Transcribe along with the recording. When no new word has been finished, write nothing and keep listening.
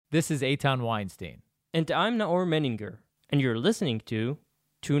This is Eitan Weinstein. And I'm Naor Menninger, and you're listening to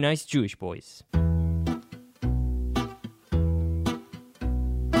Two Nice Jewish Boys.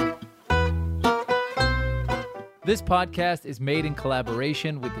 This podcast is made in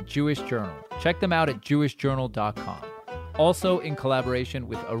collaboration with the Jewish Journal. Check them out at jewishjournal.com. Also in collaboration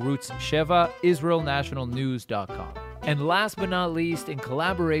with Arutz Sheva, IsraelNationalNews.com. And last but not least, in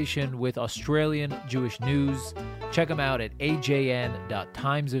collaboration with Australian Jewish News, check them out at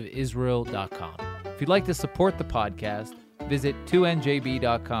ajn.timesofisrael.com. If you'd like to support the podcast, visit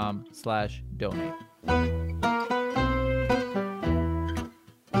 2njb.com/donate.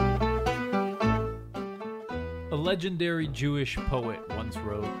 A legendary Jewish poet once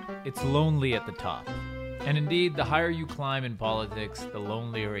wrote, "It's lonely at the top." And indeed, the higher you climb in politics, the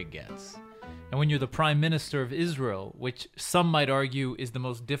lonelier it gets. And when you're the Prime Minister of Israel, which some might argue is the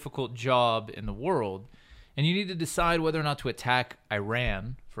most difficult job in the world, and you need to decide whether or not to attack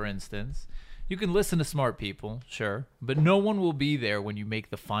Iran, for instance, you can listen to smart people, sure, but no one will be there when you make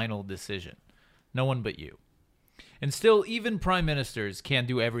the final decision. No one but you. And still, even prime ministers can't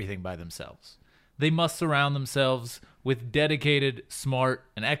do everything by themselves. They must surround themselves with dedicated, smart,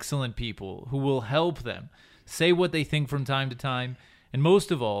 and excellent people who will help them say what they think from time to time, and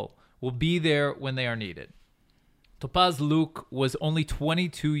most of all, will be there when they are needed. Topaz Luke was only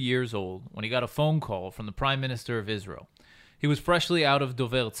 22 years old when he got a phone call from the Prime Minister of Israel. He was freshly out of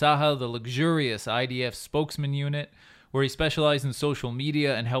Dover Tzahal, the luxurious IDF spokesman unit, where he specialized in social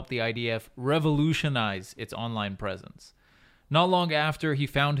media and helped the IDF revolutionize its online presence. Not long after, he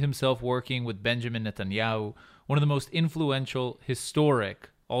found himself working with Benjamin Netanyahu, one of the most influential,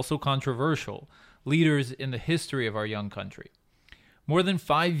 historic, also controversial, leaders in the history of our young country. More than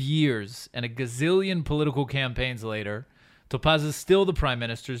 5 years and a gazillion political campaigns later, Topaz is still the Prime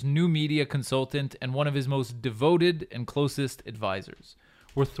Minister's new media consultant and one of his most devoted and closest advisors.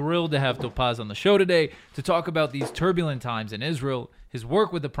 We're thrilled to have Topaz on the show today to talk about these turbulent times in Israel, his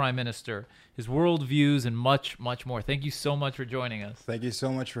work with the Prime Minister, his world views, and much, much more. Thank you so much for joining us. Thank you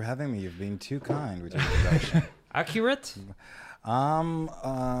so much for having me. You've been too kind with your introduction. Accurate?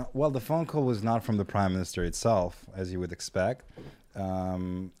 Well, the phone call was not from the Prime Minister itself, as you would expect. I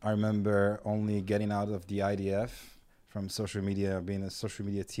remember only getting out of the IDF from social media, being a social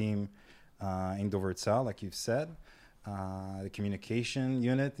media team in Dover Tzahal, like you've said, the communication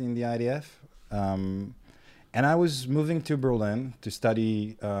unit in the IDF. And I was moving to Berlin to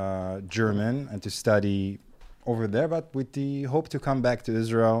study German and to study over there, but with the hope to come back to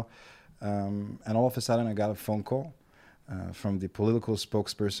Israel. And all of a sudden, I got a phone call from the political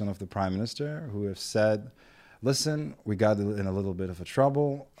spokesperson of the Prime Minister, who have said, "Listen, we got in a little bit of a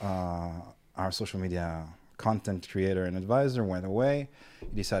trouble. Our social media content creator and advisor went away. He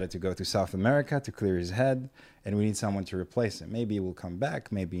decided to go to South America to clear his head, and we need someone to replace him. Maybe he will come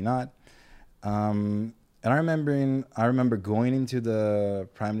back, maybe not." And I remember going into the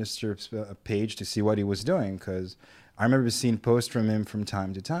Prime Minister's page to see what he was doing, because I remember seeing posts from him from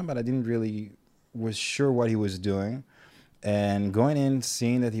time to time, but I didn't really was sure what he was doing. And going in,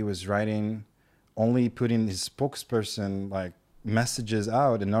 seeing that he was writing, only putting his spokesperson like messages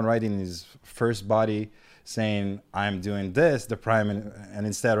out and not writing his first body saying, "I'm doing this," and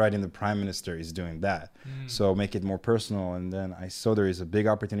instead writing the Prime Minister is doing that. So make it more personal. And then I saw there is a big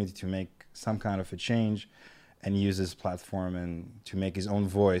opportunity to make some kind of a change and use this platform and to make his own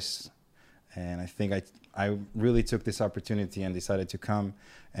voice. And I think I really took this opportunity and decided to come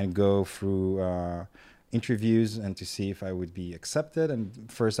and go through interviews and to see if I would be accepted.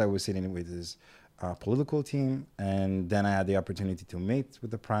 And first I was sitting with his political team, and then I had the opportunity to meet with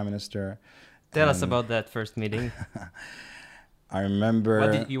the Prime Minister. Tell us about that first meeting. I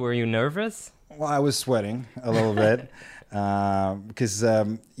remember... Were you nervous? Well, I was sweating a little bit because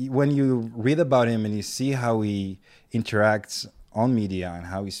when you read about him and you see how he interacts on media and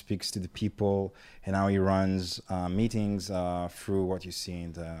how he speaks to the people and how he runs meetings through what you see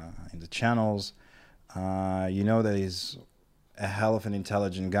in the channels, you know that he's a hell of an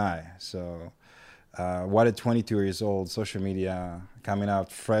intelligent guy. So what a 22 years old social media coming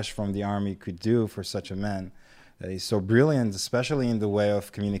out fresh from the army could do for such a man. That he's so brilliant, especially in the way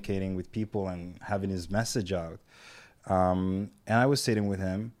of communicating with people and having his message out. And I was sitting with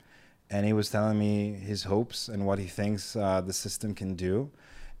him, and he was telling me his hopes and what he thinks the system can do.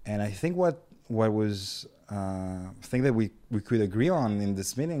 And I think what was thing that we could agree on in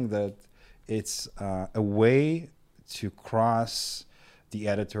this meeting, that it's a way to cross the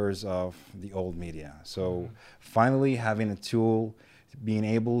editors of the old media. So finally having a tool, being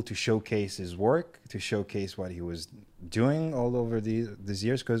able to showcase his work, to showcase what he was doing all over these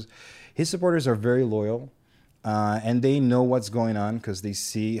years, because his supporters are very loyal. And they know what's going on because they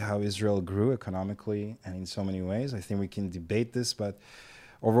see how Israel grew economically and in so many ways. I think we can debate this, but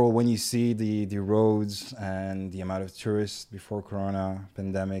overall, when you see the roads and the amount of tourists before Corona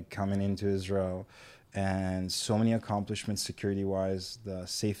pandemic coming into Israel, and so many accomplishments security-wise, the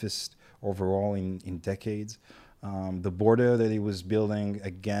safest overall in decades. The border that he was building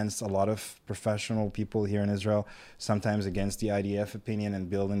against a lot of professional people here in Israel, sometimes against the IDF opinion, and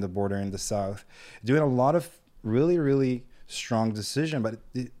building the border in the south, doing a lot of really, really strong decision, but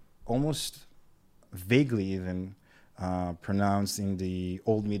it almost vaguely even pronounced in the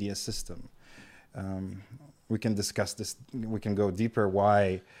old media system. We can discuss this. We can go deeper.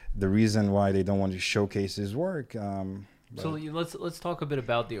 Why the reason why they don't want to showcase his work. So let's talk a bit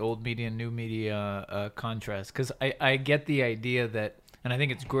about the old media and new media contrast, because I get the idea that, and I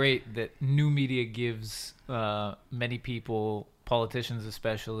think it's great that new media gives many people, politicians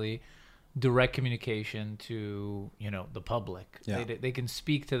especially, direct communication to the public. Yeah. They can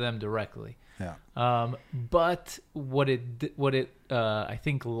speak to them directly. Yeah. But what it I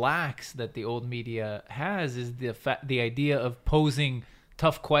think lacks that the old media has is the idea of posing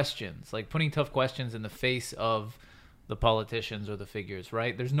tough questions, like putting tough questions in the face of the politicians or the figures,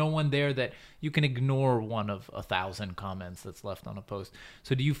 right? There's no one there that you can ignore one of 1,000 comments that's left on a post.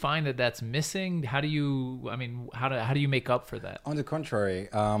 So do you find that that's missing? How do you make up for that? On the contrary,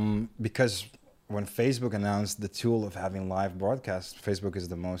 because when Facebook announced the tool of having live broadcast, Facebook is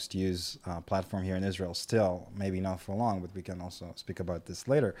the most used platform here in Israel still, maybe not for long, but we can also speak about this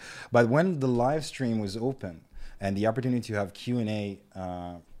later. But when the live stream was open and the opportunity to have Q&A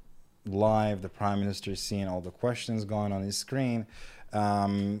live, the Prime Minister seeing all the questions going on his screen,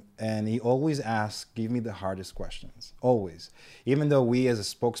 and he always asks, give me the hardest questions, always. Even though we as a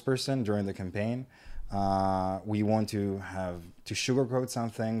spokesperson during the campaign, we want to sugarcoat some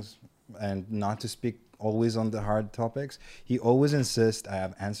things and not to speak always on the hard topics, he always insists, I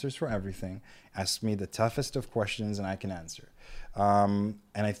have answers for everything, ask me the toughest of questions and I can answer. And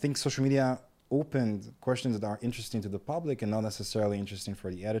I think social media opened questions that are interesting to the public and not necessarily interesting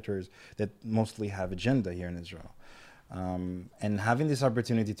for the editors that mostly have agenda here in Israel. And having this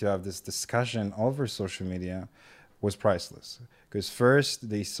opportunity to have this discussion over social media was priceless. Because first,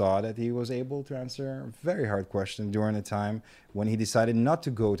 they saw that he was able to answer a very hard question during a time when he decided not to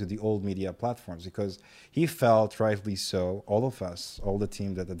go to the old media platforms, because he felt, rightly so, all of us, all the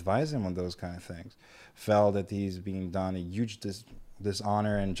team that advised him on those kind of things, felt that he's being done a huge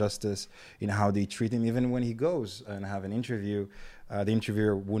dishonor and justice in how they treat him. Even when he goes and have an interview, the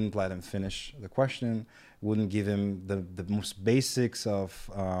interviewer wouldn't let him finish the question, wouldn't give him the most basics of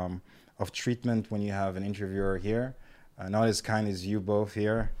treatment when you have an interviewer here. Not as kind as you both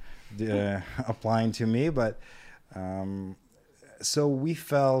here applying to me, but so we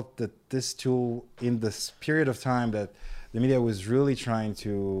felt that this tool, in this period of time that the media was really trying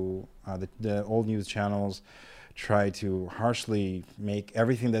to, the old news channels try to harshly make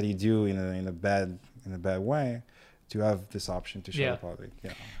everything that you do in a bad way, to have this option to show the public.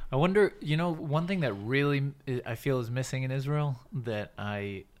 Yeah. I wonder, one thing that really I feel is missing in Israel that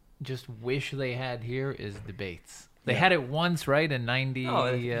I just wish they had here is debates. They had it once, right, in 90.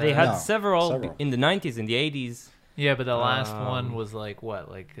 They had several in the 90s, in the 80s. Yeah, but the last one was like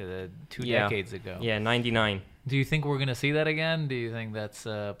 2 decades ago. Yeah, 99. Do you think we're going to see that again? Do you think that's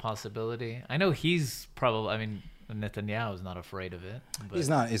a possibility? I know he's probably, Netanyahu is not afraid of it. But He's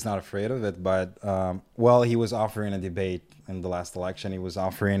not afraid of it, but he was offering a debate in the last election. He was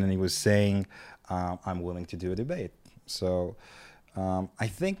offering and he was saying, I'm willing to do a debate. So I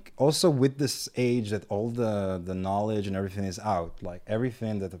think also with this age that all the knowledge and everything is out, like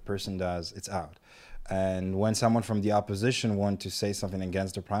everything that the person does, it's out. And when someone from the opposition wants to say something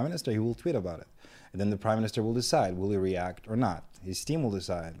against the prime minister, he will tweet about it. And then the prime minister will decide, will he react or not? His team will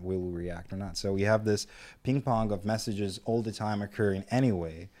decide, will we react or not? So we have this ping pong of messages all the time occurring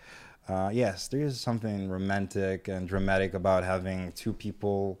anyway. Yes, there is something romantic and dramatic about having two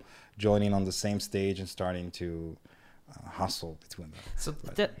people joining on the same stage and starting to hustle between them. So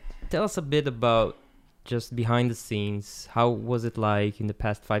tell us a bit about just behind the scenes. How was it like in the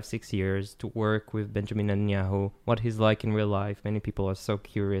past 5-6 years to work with Benjamin Netanyahu? What he's like in real life? Many people are so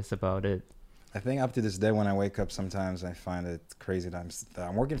curious about it. I think up to this day when I wake up, sometimes I find it crazy that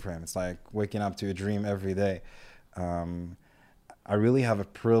I'm working for him. It's like waking up to a dream every day. I really have a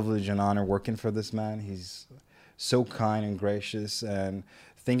privilege and honor working for this man. He's so kind and gracious, and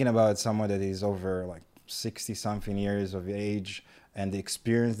thinking about someone that is over like 60-something years of age and the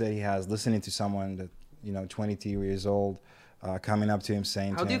experience that he has, listening to someone that, 22 years old, coming up to him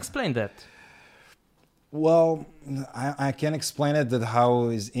saying How do you explain that? Well, I can explain it that how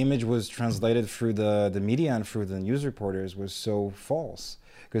his image was translated through the media and through the news reporters was so false.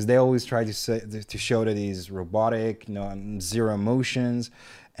 Because they always try to show that he's robotic, zero emotions,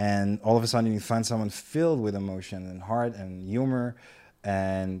 and all of a sudden you find someone filled with emotion and heart and humor,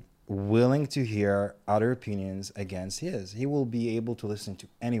 and willing to hear other opinions against his. He will be able to listen to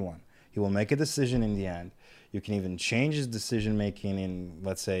anyone. He will make a decision in the end. You can even change his decision making in,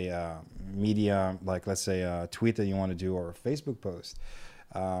 let's say, media, like let's say a tweet that you want to do or a Facebook post,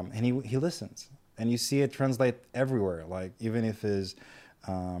 and he listens, and you see it translate everywhere. Like even if his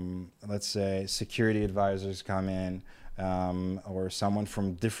let's say security advisors come in, or someone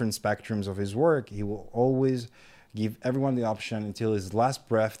from different spectrums of his work, he will always give everyone the option until his last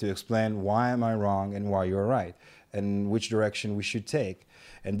breath to explain why am I wrong and why you're right and which direction we should take.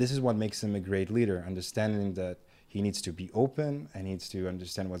 And this is what makes him a great leader, understanding that he needs to be open and needs to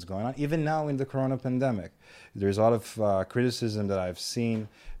understand what's going on. Even now in the corona pandemic, there's a lot of criticism that I've seen,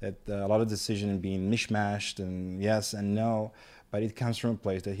 that a lot of decisions being mishmashed and yes and no, but it comes from a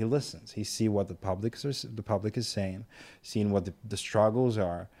place that he listens. He sees what the public is saying, seeing what the struggles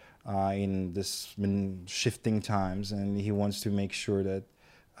are in this shifting times, and he wants to make sure that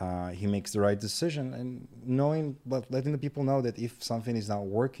he makes the right decision, and knowing, but letting the people know that if something is not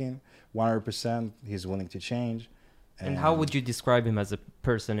working 100%, he's willing to change. And how would you describe him as a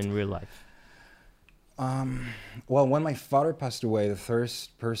person in real life? Well, when my father passed away, the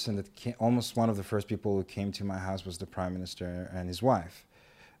first person that came, almost one of the first people who came to my house was the Prime Minister and his wife.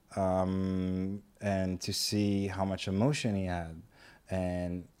 And to see how much emotion he had.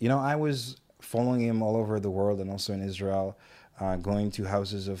 And, I was following him all over the world and also in Israel, going to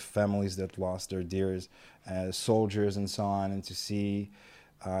houses of families that lost their dears, soldiers and so on, and to see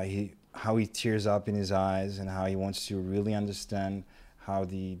how he tears up in his eyes and how he wants to really understand how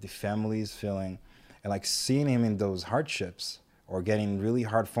the family is feeling. And like seeing him in those hardships or getting really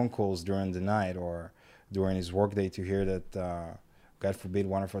hard phone calls during the night or during his workday to hear that, God forbid,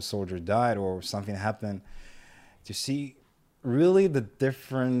 one of our soldiers died or something happened, to see really the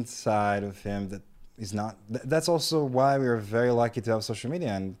different side of him that is not. That's also why we are very lucky to have social media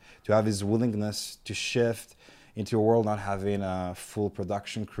and to have his willingness to shift into a world not having a full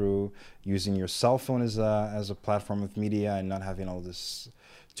production crew, using your cell phone as a platform of media and not having all this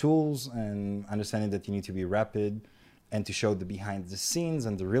tools, and understanding that you need to be rapid and to show the behind the scenes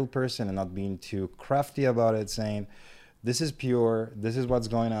and the real person and not being too crafty about it, saying this is pure, this is what's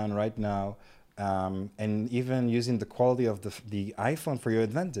going on right now, and even using the quality of the iPhone for your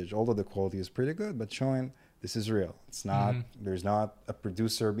advantage, although the quality is pretty good, but showing this is real. It's not, there's not a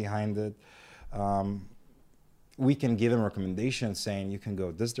producer behind it. We can give him recommendations saying you can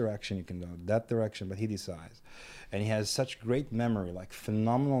go this direction, you can go that direction, but he decides. And he has such great memory, like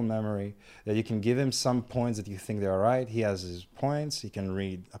phenomenal memory, that you can give him some points that you think they're right. He has his points. He can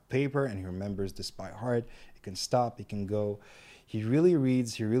read a paper and he remembers this by heart. He can stop, he can go. He really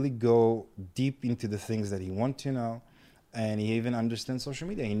reads, he really go deep into the things that he wants to know. And he even understands social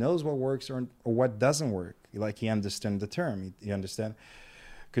media. He knows what works or what doesn't work. Like he understands the term, he understands.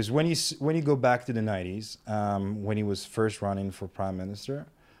 Because when you go back to the 90s, when he was first running for Prime Minister,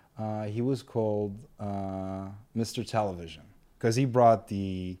 he was called Mr. Television because he brought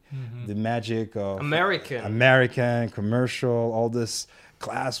the magic of American commercial. All this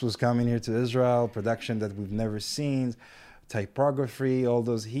class was coming here to Israel, production that we've never seen, typography, all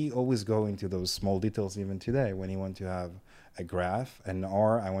those. He always go into those small details even today when he want to have a graph.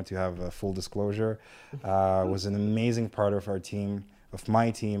 Or I want to have a full disclosure, was an amazing part of our team, of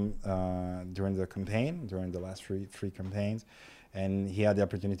my team during the last three campaigns. And he had the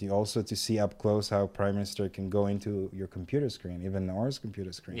opportunity also to see up close how Prime Minister can go into your computer screen, even ours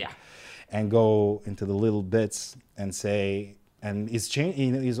computer screen, and go into the little bits and say, and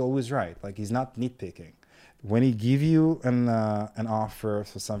he's always right. Like he's not nitpicking. When he give you an offer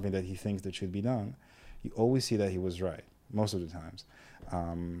for something that he thinks that should be done, you always see that he was right most of the times.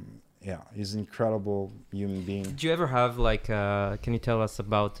 He's an incredible human being. Did you ever have can you tell us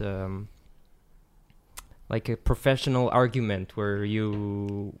about like a professional argument where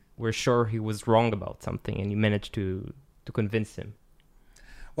you were sure he was wrong about something and you managed to convince him?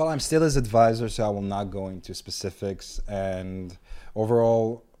 Well, I'm still his advisor, so I will not go into specifics. And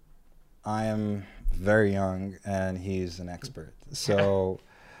overall, I am very young and he's an expert. So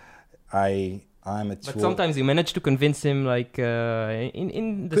I'm a tool. But sometimes you manage to convince him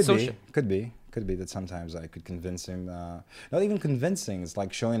in the social. Could be that sometimes I could convince him, not even convincing, it's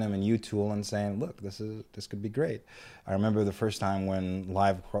like showing him a new tool and saying, look, this could be great. I remember the first time when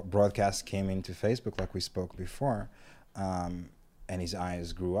live broadcast came into Facebook, like we spoke before, and his eyes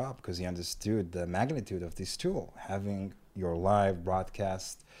grew up because he understood the magnitude of this tool, having your live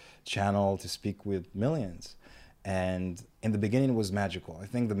broadcast channel to speak with millions. And in the beginning, it was magical. I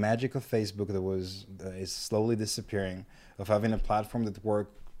think the magic of Facebook is slowly disappearing, of having a platform that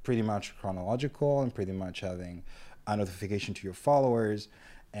worked pretty much chronological and pretty much having a notification to your followers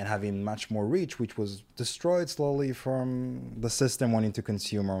and having much more reach, which was destroyed slowly from the system wanting to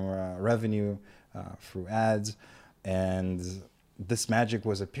consume more revenue through ads. And this magic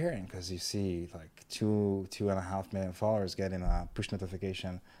was appearing because you see like 2.5 million followers getting a push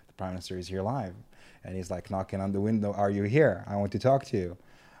notification. The Prime Minister is here live. And he's like knocking on the window, "Are you here? I want to talk to you."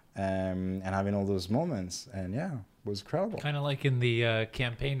 And having all those moments. And yeah, it was incredible. Kind of like in the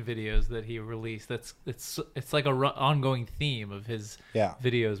campaign videos that he released. It's like a ongoing theme of his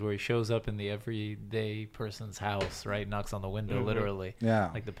videos where he shows up in the everyday person's house, right? Knocks on the window, literally. Yeah.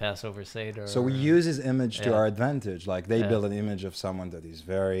 Like the Passover Seder. So we use his image to our advantage. Like they build an image of someone that is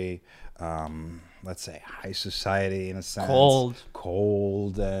very, let's say, high society in a sense.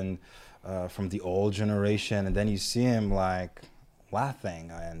 Cold and from the old generation. And then you see him like laughing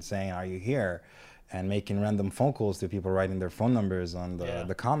and saying, "Are you here?" and making random phone calls to people, writing their phone numbers on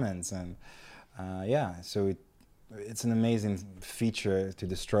the comments. And so it's an amazing feature to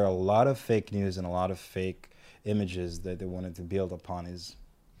destroy a lot of fake news and a lot of fake images that they wanted to build upon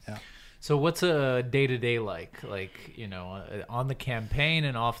So what's a day-to-day like, on the campaign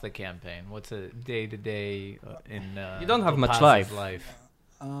and off the campaign? What's a day-to-day in you don't have much life?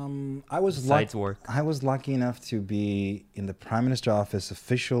 I was lucky enough to be in the Prime Minister office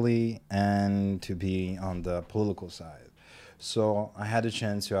officially and to be on the political side. So I had a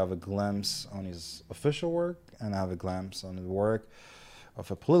chance to have a glimpse on his official work and have a glimpse on the work of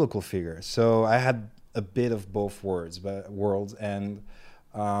a political figure. So I had a bit of both worlds. And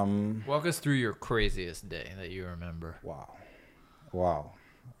walk us through your craziest day that you remember. Wow.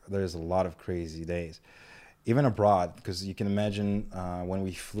 There's a lot of crazy days. Even abroad, because you can imagine when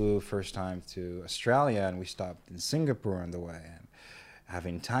we flew first time to Australia and we stopped in Singapore on the way and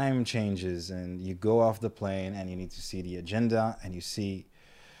having time changes, and you go off the plane and you need to see the agenda and you see,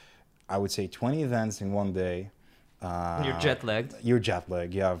 I would say, 20 events in one day. You're jet-lagged. You're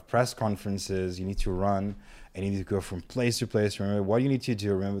jet-lagged. You have press conferences, you need to run, and you need to go from place to place. Remember what you need to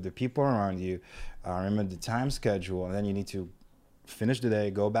do, remember the people around you, remember the time schedule, and then you need to finish the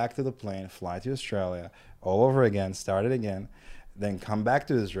day, go back to the plane, fly to Australia, all over again, start it again, then come back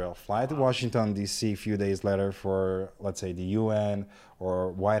to Israel, fly to Washington, D.C. a few days later for, let's say, the UN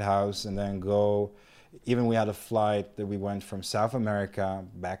or White House, and then go. Even we had a flight that we went from South America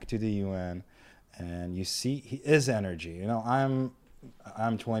back to the UN, and you see his energy. You know,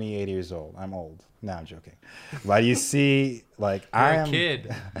 I'm 28 years old. I'm old. No, I'm joking. But you see, like, You're a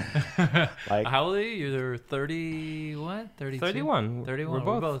kid. Like, how old are you? You're 30, what? 32? 31. 31.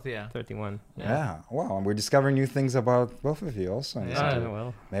 We're both, yeah. 31. Yeah. Wow. And we're discovering new things about both of you also. Yeah. So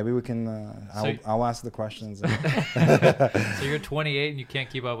Well, maybe we can, I'll ask the questions. So you're 28 and you can't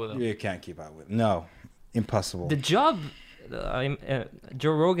keep up with them. You can't keep up with. No. Impossible. the job,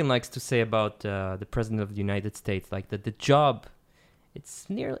 Joe Rogan likes to say about the President of the United States, like that the job, it's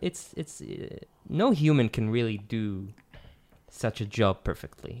no human can really do such a job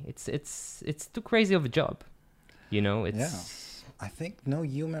perfectly. It's too crazy of a job, you know. I think no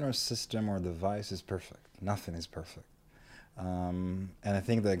human or system or device is perfect. Nothing is perfect. And I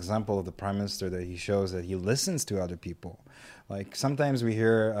think the example of the Prime Minister that he shows that he listens to other people. Like sometimes we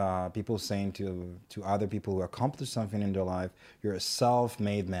hear people saying to other people who accomplish something in their life, "You're a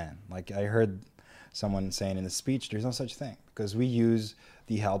self-made man." Like I heard someone saying in a speech, there's no such thing, because we use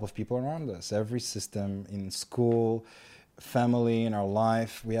the help of people around us. Every system in school, family, in our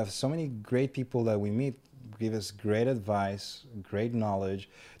life, we have so many great people that we meet, give us great advice, great knowledge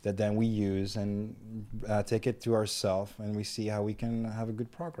that then we use and take it to ourselves, and we see how we can have a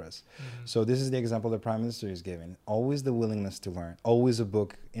good progress. Mm-hmm. So this is the example the Prime Minister is giving. Always the willingness to learn, always a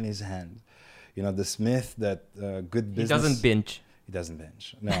book in his hand. You know, this myth that good business... He doesn't binge. He doesn't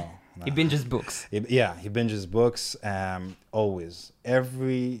binge. No. He binges books. He binges books. Always,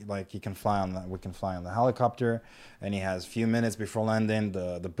 we can fly on the helicopter, and he has a few minutes before landing.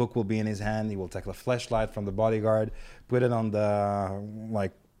 The book will be in his hand. He will take the flashlight from the bodyguard, put it on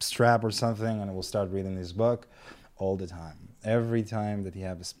the strap or something, and he will start reading his book all the time. Every time that he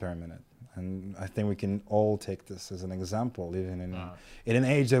has a spare minute. And I think we can all take this as an example, living in an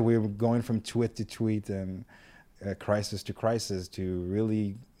age that we're going from tweet to tweet and crisis to crisis, to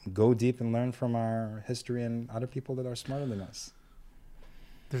really go deep and learn from our history and other people that are smarter than us.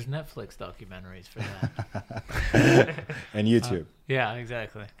 There's Netflix documentaries for that. And YouTube. Yeah,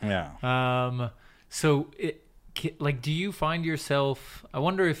 exactly. Yeah. So like, do you find yourself? I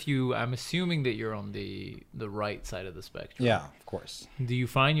wonder if you. I'm assuming that you're on the right side of the spectrum. Yeah, of course. Do you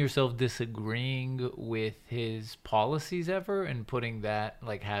find yourself disagreeing with his policies ever, and putting that,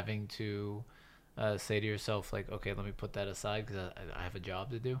 like, having to say to yourself, like, okay, let me put that aside because I have a job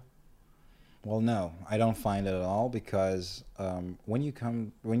to do? Well, no, I don't find it at all, because when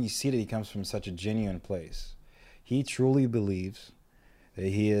you see that he comes from such a genuine place, he truly believes that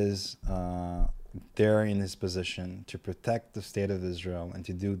he is there in his position to protect the state of Israel and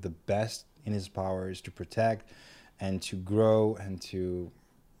to do the best in his powers to protect and to grow and to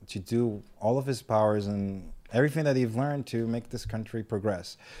do all of his powers and everything that he's learned to make this country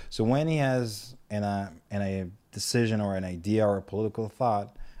progress. So when he has a decision or an idea or a political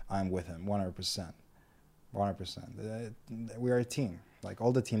thought, I'm with him 100%. 100%. We are a team. Like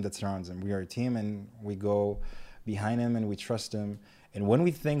all the team that surrounds him, we are a team, and we go behind him and we trust him. And when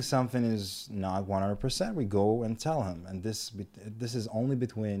we think something is not 100%, we go and tell him. And this is only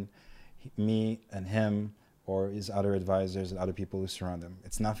between me and him, or his other advisors and other people who surround him.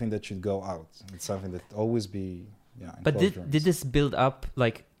 It's nothing that should go out. It's something that always be, in But closed did rooms. this build up,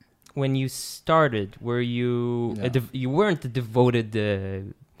 like, when you started? Were you Yeah. you weren't a devoted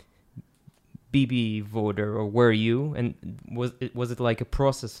BB voter, or were you? And was it like a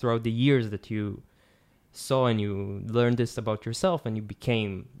process throughout the years that you saw and you learned this about yourself and you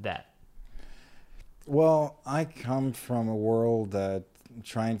became that? Well, I come from a world that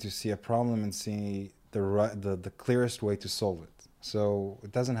trying to see a problem and see the clearest way to solve it. So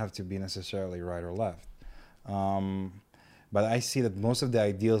it doesn't have to be necessarily right or left. But I see that most of the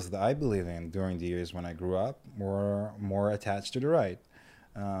ideals that I believe in during the years when I grew up were more attached to the right.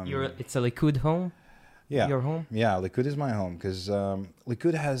 It's a Likud home? Yeah. Your home? Yeah, Likud is my home, because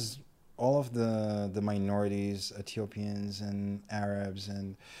Likud has all of the minorities, Ethiopians and Arabs,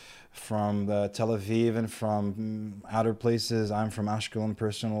 and from Tel Aviv and from other places. I'm from Ashkelon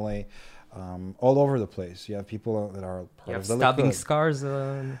personally. All over the place. You have people that are part You have of the stabbing Likud. scars?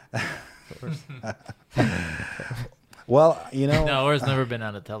 Well, No, Or's never been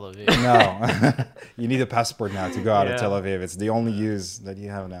out of Tel Aviv. no. You need a passport now to go out of Yeah. Tel Aviv. It's the only use that you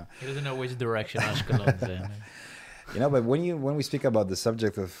have now. He doesn't know which direction Ashkelon's in. But when we speak about the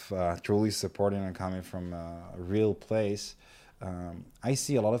subject of truly supporting and coming from a real place, I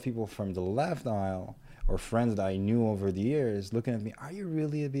see a lot of people from the left aisle or friends that I knew over the years looking at me. Are you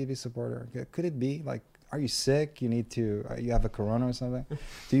really a BB supporter? Could it be like, are you sick? You have a corona or something?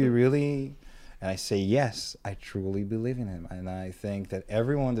 Do you really? And I say, yes, I truly believe in him. And I think that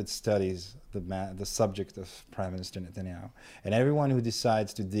everyone that studies the subject of Prime Minister Netanyahu, and everyone who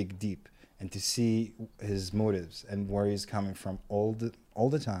decides to dig deep and to see his motives and where he's coming from all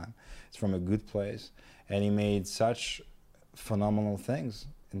the time, it's from a good place. And he made such phenomenal things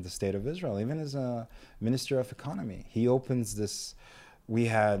in the state of Israel, even as a minister of economy. He opens this. We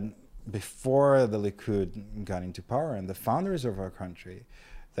had, before the Likud got into power, and the founders of our country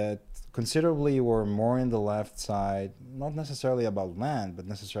that considerably were more in the left side, not necessarily about land, but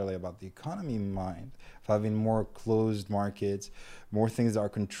necessarily about the economy in mind, of having more closed markets, more things that are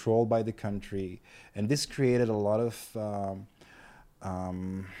controlled by the country. And this created a lot of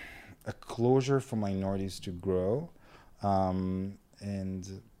a closure for minorities to grow. And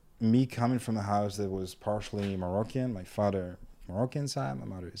me coming from a house that was partially Moroccan, my father Moroccan side, my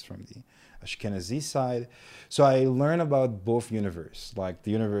mother is from the Ashkenazi side. So I learned about both universe, like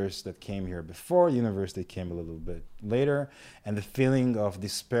the universe that came here before, the universe that came a little bit later, and the feeling of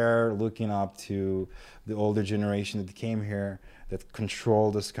despair looking up to the older generation that came here that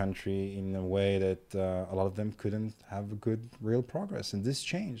controlled this country in a way that a lot of them couldn't have a good real progress. And this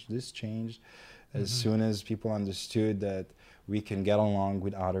changed. As soon as people understood that we can get along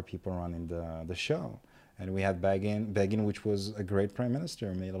with other people running the show. And we had Begin, which was a great prime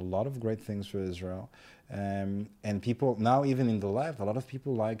minister, made a lot of great things for Israel. And people, now even in the left, a lot of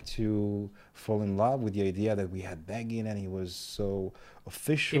people like to fall in love with the idea that we had Begin and he was so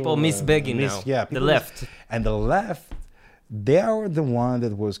official. People miss Begin now. Yeah, the left. And the left, they are the one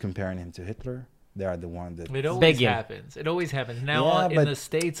that was comparing him to Hitler. They are the one that... It always Begin. happens. It always happens. Now, Yeah, in but- the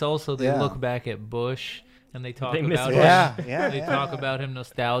States also, they Yeah. look back at Bush and they talk They miss about Bush. him. They talk about him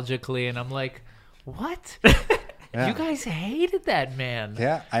nostalgically, and I'm like, what? Yeah. You guys hated that man.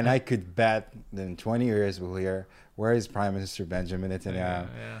 Yeah, and I could bet that in 20 years we'll hear, where is Prime Minister Benjamin Netanyahu?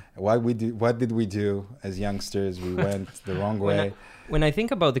 Yeah. What did we do as youngsters? We went the wrong way. When I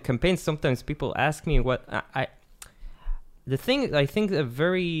think about the campaign, sometimes people ask me what I think a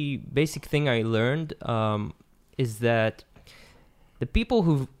very basic thing I learned is that the people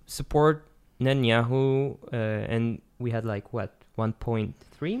who support Netanyahu, and we had like what,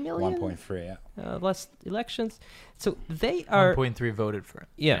 1.3 million 1.3, yeah. last elections. So they are 1.3 voted for it.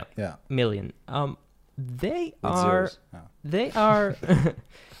 yeah, Yeah. million. They With are zeros. No. they are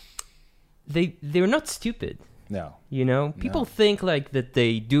they're not stupid. No. You know, people No. think like that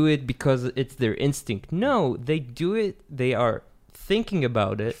they do it because it's their instinct. No, they do it. They are thinking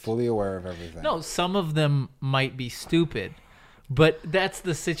about it. Fully aware of everything. No, some of them might be stupid, but that's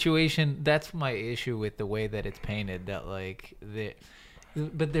the situation. That's my issue with the way that it's painted. That like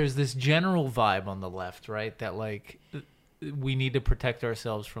but there's this general vibe on the left, right? That like we need to protect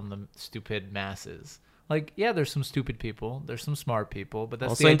ourselves from the stupid masses. Like, yeah, there's some stupid people, there's some smart people, but that's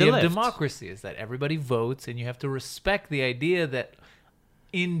Also the in the idea of left. democracy, is that everybody votes, and you have to respect the idea that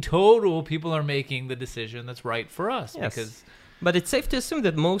in total people are making the decision that's right for us. Yes. Because But it's safe to assume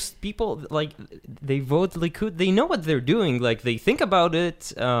that most people, like, they vote Likud. They know what they're doing. Like, they think about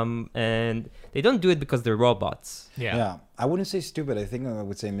it, and they don't do it because they're robots. Yeah. I wouldn't say stupid. I think I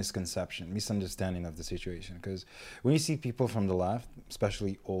would say misconception, misunderstanding of the situation. Because when you see people from the left,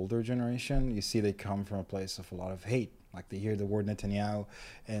 especially older generation, you see they come from a place of a lot of hate. Like they hear the word Netanyahu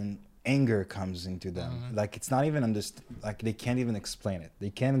and anger comes into them. Mm-hmm. Like it's not even like they can't even explain it.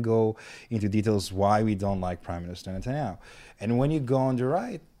 They can't go into details why we don't like Prime Minister Netanyahu. And when you go on the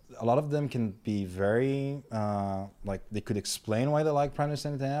right, a lot of them can be very like they could explain why they like Prime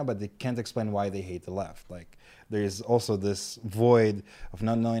Minister Netanyahu, but they can't explain why they hate the left. Like there is also this void of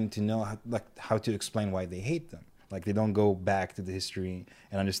not knowing to know how to explain why they hate them. Like they don't go back to the history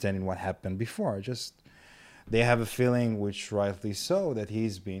and understanding what happened before. Just they have a feeling, which rightly so, that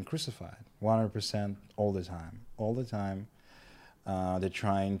he's being crucified 100% all the time. All the time, they're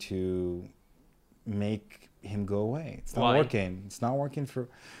trying to make him go away. It's not Why? working. It's not working for.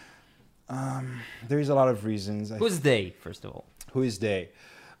 There is a lot of reasons. Who's they, first of all? Who is they?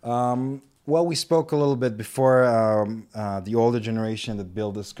 Well, we spoke a little bit before. The older generation that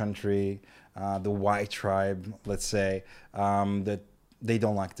built this country, the white tribe, let's say, that they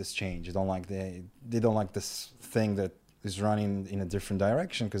don't like this change. They don't like this thing that is running in a different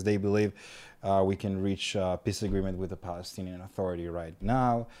direction because they believe we can reach a peace agreement with the Palestinian Authority right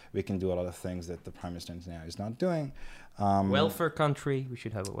now. We can do a lot of things that the Prime Minister Netanyahu is not doing. Welfare country. We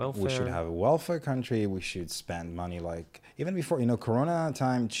should have a welfare. We should have a welfare country. We should spend money like even before, Corona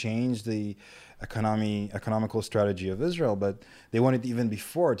time changed the economical strategy of Israel, but they wanted even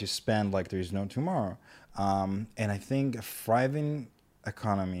before to spend like there is no tomorrow. And I think a thriving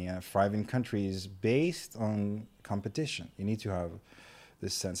economy and a thriving country is based on competition. You need to have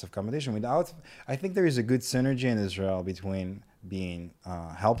this sense of competition. I think there is a good synergy in Israel between being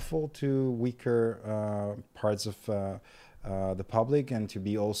helpful to weaker parts of the public and to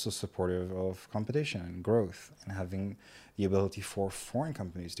be also supportive of competition and growth and having the ability for foreign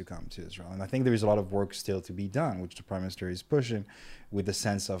companies to come to Israel. And I think there is a lot of work still to be done, which the Prime Minister is pushing with the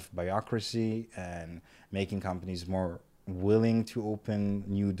sense of bureaucracy and making companies more willing to open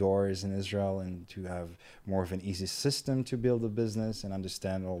new doors in Israel and to have more of an easy system to build a business and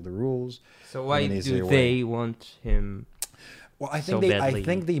understand all the rules. So why in an do easier they way. want him? Well, I so think badly? I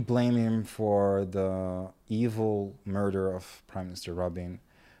think they blame him for the evil murder of Prime Minister Rabin.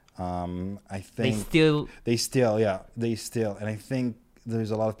 I They think still they still, and I think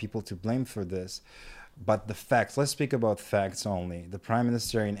there's a lot of people to blame for this. But the facts, let's speak about facts only. The Prime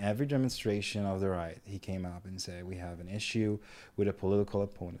Minister, in every demonstration of the right, he came up and said, we have an issue with a political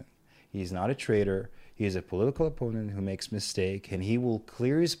opponent. He's not a traitor. He is a political opponent who makes mistake, and he will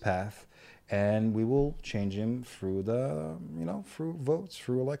clear his path, and we will change him through through votes,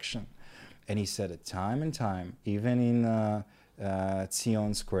 through election. And he said it time and time, even in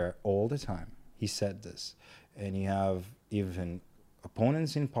Zion Square, all the time. He said this. And you have even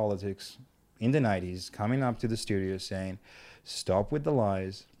opponents in politics in the 90s coming up to the studio saying, stop with the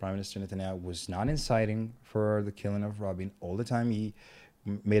lies. Prime Minister Netanyahu was not inciting for the killing of Rabin. All the time he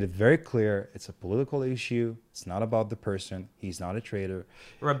made it very clear it's a political issue. It's not about the person. He's not a traitor.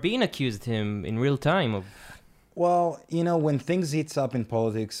 Rabin accused him in real time of. Well, when things heats up in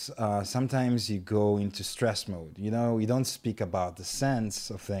politics, sometimes you go into stress mode. You don't speak about the sense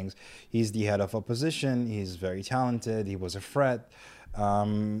of things. He's the head of opposition. He's very talented. He was a threat.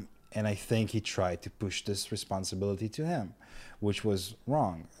 And I think he tried to push this responsibility to him, which was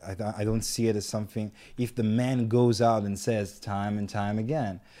wrong. I don't see it as something, if the man goes out and says time and time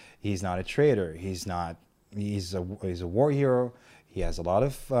again, he's not a traitor, he's a war hero, he has a lot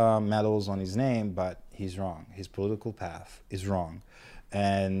of medals on his name, but he's wrong. His political path is wrong.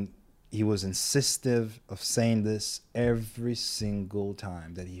 And he was insistive of saying this every single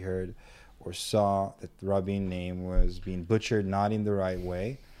time that he heard or saw that the Rabin name was being butchered, not in the right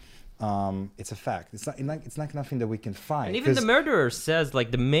way. it's a fact. It's not nothing that we can find. And even the 'Cause- murderer says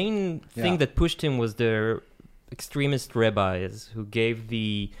like the main thing Yeah. that pushed him was the extremist rabbis who gave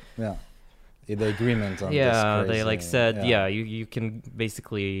the the agreement on this they like crazy- said you can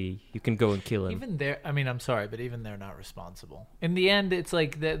basically you can go and kill him. Even there, I mean, I'm sorry, but even they're not responsible. In the end, it's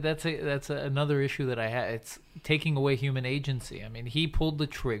like another issue that I had. It's taking away human agency. I mean, he pulled the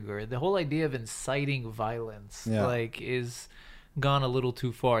trigger. The whole idea of inciting violence, like, is gone a little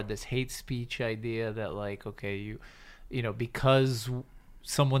too far. This hate speech idea that, like, okay, you know, because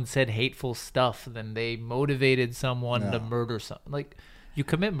someone said hateful stuff, then they motivated someone to murder someone. Like, you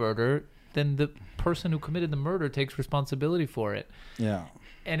commit murder, then the person who committed the murder takes responsibility for it. Yeah.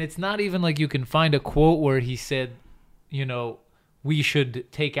 And it's not even like you can find a quote where he said, you know, we should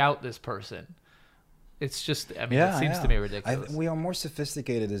take out this person. It's just, I mean, it seems to me ridiculous. We are more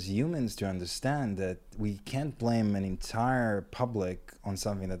sophisticated as humans to understand that we can't blame an entire public on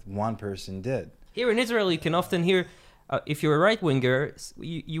something that one person did. Here in Israel, you can often hear, if you're a right winger,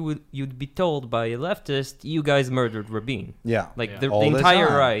 you'd be told by a leftist, you guys murdered Rabin. Yeah, like Yeah. the All the entire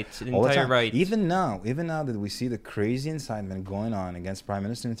time. right, the All the entire time. right. Even now that we see the crazy incitement going on against Prime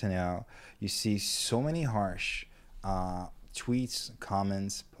Minister Netanyahu, you see so many harsh tweets,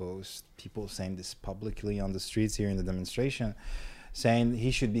 comments, posts, people saying this publicly on the streets here in the demonstration, saying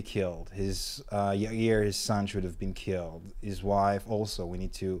he should be killed. His Yair, his son, should have been killed. His wife also. We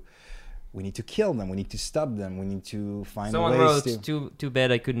need to kill them. We need to stop them. We need to find Someone ways wrote, to. too bad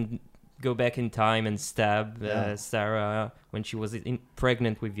I couldn't go back in time and stab Sarah when she was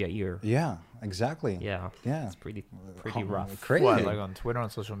pregnant with Yair. Yeah, exactly. Yeah, Yeah. it's pretty rough. Crazy. What, like on Twitter, on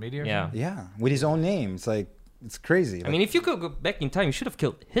social media? Or Yeah. something? Yeah, with his own name. It's like, it's crazy. I mean, if you could go back in time, you should have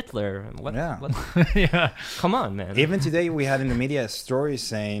killed Hitler. Yeah. Yeah. Come on, man. Even today, we had in the media a story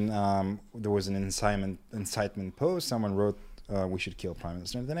saying there was an incitement post. Someone wrote, we should kill Prime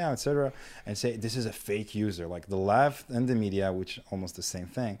Minister Netanyahu, etc., and say this is a fake user. Like the left and the media, which almost the same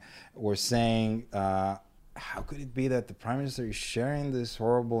thing, were saying, how could it be that the Prime Minister is sharing this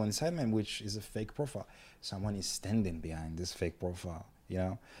horrible incitement, which is a fake profile? Someone is standing behind this fake profile. You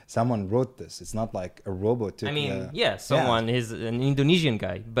know, someone wrote this. It's not like a robot. I mean, someone is an Indonesian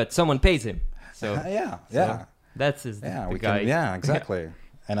guy, but someone pays him. So that's his the guy. Exactly.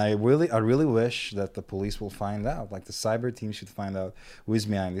 And I really wish that the police will find out. Like the cyber team should find out who is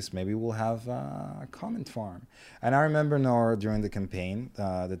behind this. Maybe we'll have a comment farm. And I remember, Nor, during the campaign,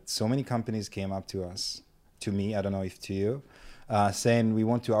 that so many companies came up to us, to me, I don't know if to you, saying we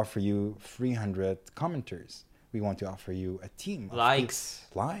want to offer you 300 commenters. We want to offer you a team. Likes.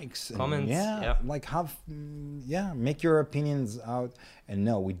 And comments. like make your opinions out. And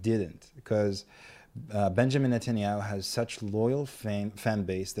no, we didn't, because Benjamin Netanyahu has such loyal fan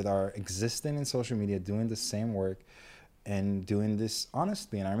base that are existing in social media, doing the same work and doing this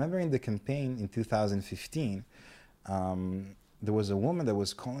honestly. And I remember in the campaign in 2015, there was a woman that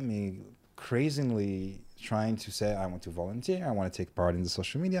was calling me crazily, trying to say, I want to volunteer, I want to take part in the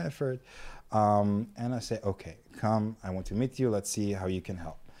social media effort. And I said, okay, come, I want to meet you, let's see how you can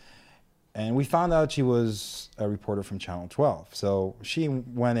help. And we found out she was a reporter from Channel 12. So she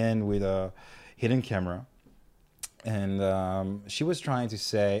went in with a hidden camera, and she was trying to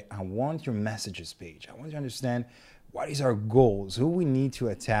say, I want your messages page. I want to understand what is our goals, who we need to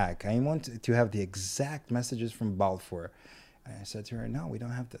attack. I want to have the exact messages from Balfour. And I said to her, no, we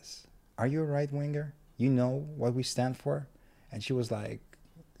don't have this. Are you a right winger? You know what we stand for? And she was like,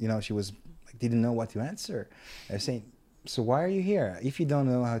 she was like, didn't know what to answer. I was saying, so why are you here if you don't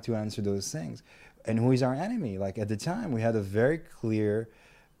know how to answer those things? And who is our enemy? Like at the time, we had a very clear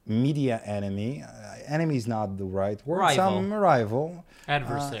media enemy. Enemy is not the right word. Some rival.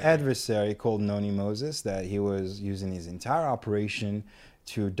 Adversary called Noni Moses, that he was using his entire operation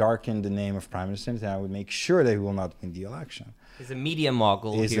to darken the name of Prime Minister Netanyahu, would make sure that he will not win the election. He's a media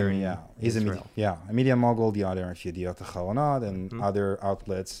mogul here in Israel. A media mogul, the other Yediot Ahronot and other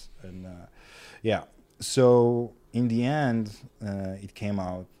outlets. And so in the end, it came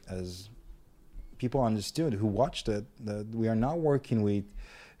out as people understood who watched it, that we are not working with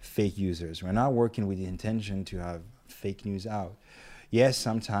fake users. We're not working with the intention to have fake news out. Yes,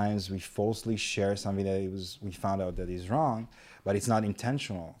 sometimes we falsely share something that we found out that is wrong, but it's not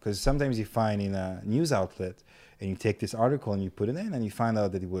intentional. Because sometimes you find in a news outlet, and you take this article and you put it in, and you find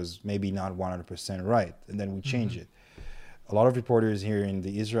out that it was maybe not 100% right, and then we change it. A lot of reporters here in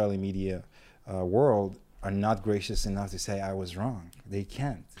the Israeli media world are not gracious enough to say, I was wrong. They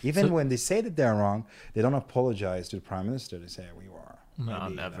can't. Even when they say that they're wrong, they don't apologize to the Prime Minister to say, we were. No,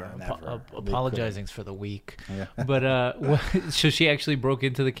 never. Apologizing's for the weak. Yeah. But so she actually broke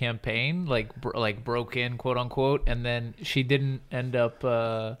into the campaign, like broke in, quote unquote, and then she didn't end up.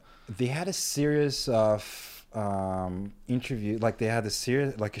 They had a series of interview, like they had a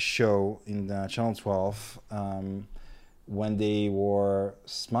series, like a show in Channel 12, when they were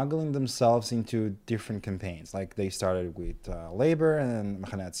smuggling themselves into different campaigns. Like they started with Labor and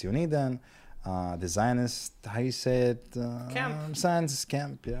Machaneh Tzionit, then the Zionist, how you say it? Camp. Zionist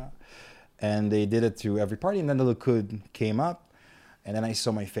camp, yeah. And they did it to every party, and then the Likud came up, and then I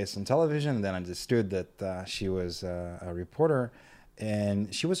saw my face on television, and then I understood that she was a reporter,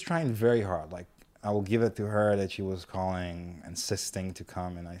 and she was trying very hard. Like, I will give it to her that she was calling, insisting to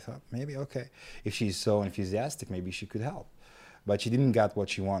come, and I thought, maybe, okay, if she's so enthusiastic, maybe she could help. But she didn't get what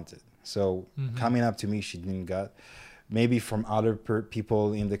she wanted. So coming up to me, she didn't get. Maybe from other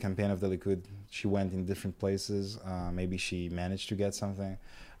people in the campaign of the Likud, she went in different places. Maybe she managed to get something.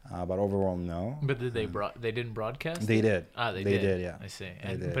 But overall, no. But did they they didn't broadcast? They did. They did. did. Yeah. I see. They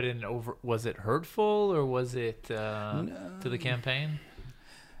And did. but was it hurtful or was it to the campaign?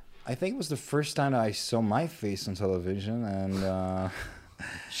 I think it was the first time I saw my face on television, and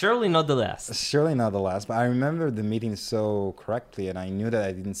Surely not the last. surely not the last. But I remember the meeting so correctly, and I knew that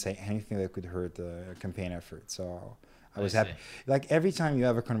I didn't say anything that could hurt the campaign effort. So I was happy. see. Like every time you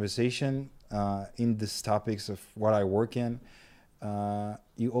have a conversation in these topics of what I work in,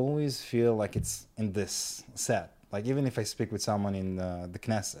 you always feel like it's in this set. Like even if I speak with someone in the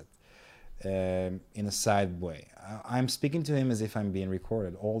Knesset, in a side way, I'm speaking to him as if I'm being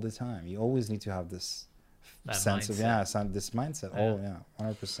recorded all the time. You always need to have this That sense mindset. of this mindset. Yeah. Oh yeah,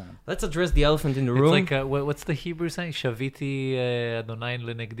 100%. Let's address the elephant in the room. It's like what's the Hebrew saying? Shaviti Adonai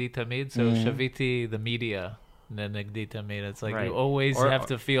lenegdi tamid. So Shaviti, the media, lenegdi tamid. It's like Right. you always Or- have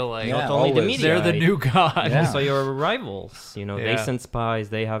to feel like Yeah, not only the always. media, they're the new god. Yeah. also your rivals. You know, they Yeah. send spies.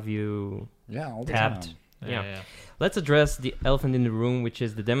 They have you Yeah, all the tapped. time. Yeah. Let's address the elephant in the room, which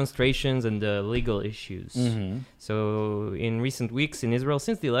is the demonstrations and the legal issues. So, in recent weeks in Israel,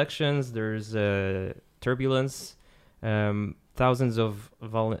 since the elections, there's turbulence. Thousands of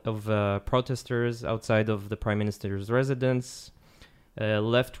protesters outside of the prime minister's residence.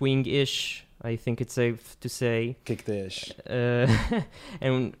 Left-wing-ish, I think it's safe to say. Kick the ish.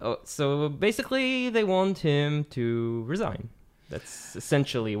 And so basically, they want him to resign. That's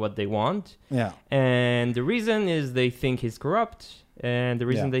essentially what they want. Yeah. And the reason is they think he's corrupt. And the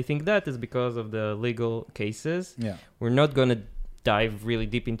reason Yeah. they think that is because of the legal cases. Yeah. We're not going to dive really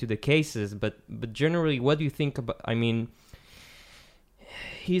deep into the cases, but generally, what do you think about? I mean,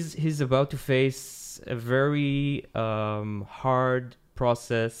 he's about to face a very hard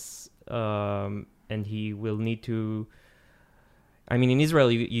process, and he will need to. I mean, in Israel,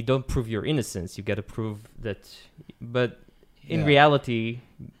 you don't prove your innocence; you got to prove that. But in Yeah. reality,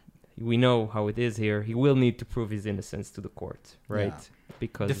 we know how it is here. He will need to prove his innocence to the court, right? Yeah.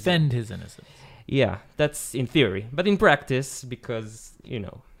 Because Defend his innocence. yeah, that's in theory, but in practice, because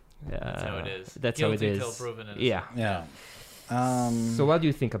That's how it is. That's Guilty how it is. till proven innocent. Yeah. Yeah. So what do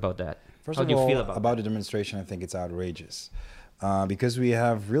you think about that? First How of do you all, feel about the demonstration, I think it's outrageous. Because we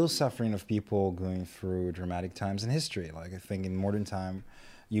have real suffering of people going through dramatic times in history. Like, I think in modern time,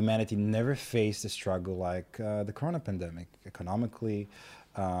 humanity never faced a struggle like the corona pandemic. Economically,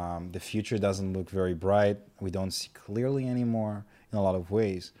 the future doesn't look very bright. We don't see clearly anymore in a lot of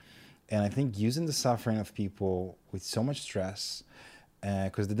ways. And I think using the suffering of people with so much stress,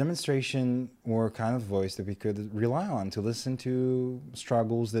 because the demonstration were kind of voice that we could rely on to listen to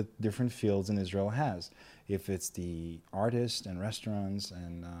struggles that different fields in Israel has. If it's the artists and restaurants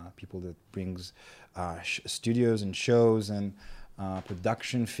and people that brings studios and shows and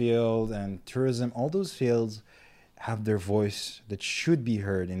production field and tourism, all those fields have their voice that should be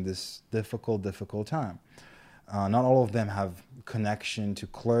heard in this difficult time. Not all of them have connection to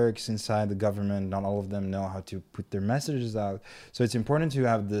clerks inside the government. Not all of them know how to put their messages out. So it's important to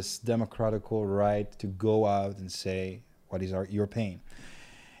have this democratical right to go out and say what is your pain.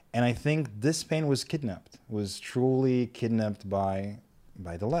 And I think this pain was truly kidnapped by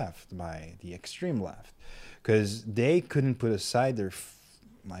the left, by the extreme left, because they couldn't put aside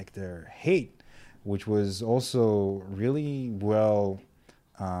their hate, which was also really well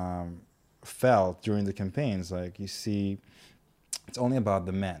felt during the campaigns. Like, you see, it's only about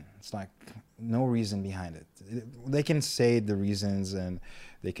the men. It's like no reason behind it. They can say the reasons and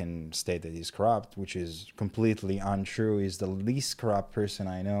they can state that he's corrupt, which is completely untrue. He's the least corrupt person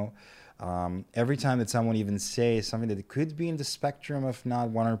I know. Every time that someone even says something that could be in the spectrum of not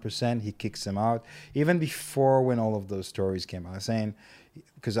 100%, he kicks him out. Even before, when all of those stories came out, saying,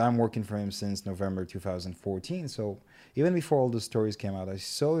 because I'm working for him since November 2014, so even before all the stories came out, I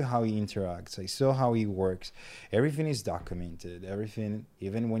saw how he interacts. I saw how he works. Everything is documented. Everything,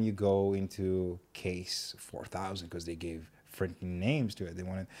 even when you go into case 4000, because they gave different names to it. They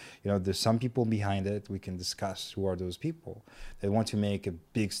want to, there's some people behind it. We can discuss who are those people. They want to make a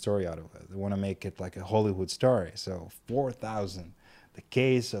big story out of it. They want to make it like a Hollywood story. So 4,000, the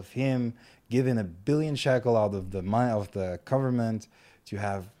case of him giving 1 billion shekel out of the money of the government to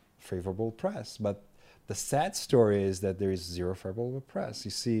have favorable press. But the sad story is that there is zero favorable press.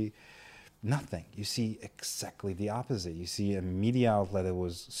 You see nothing. You see exactly the opposite. You see a media outlet that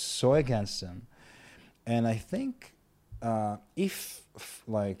was so against him. And I think if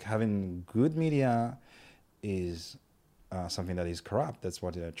like having good media is something that is corrupt, that's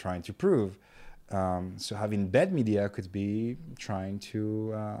what they're trying to prove. So having bad media could be trying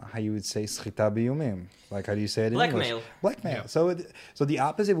to, how you would say, schita b'yumim. Like, how do you say it in English? Blackmail. Yeah. So the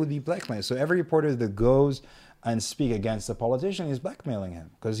opposite would be blackmail. So every reporter that goes and speak against a politician is blackmailing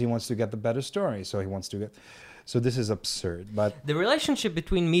him because he wants to get the better story. So this is absurd. But the relationship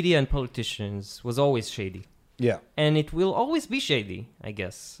between media and politicians was always shady. Yeah. And it will always be shady, I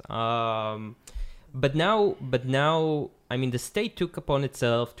guess. But now, I mean, the state took upon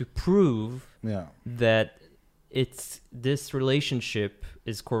itself to prove that this relationship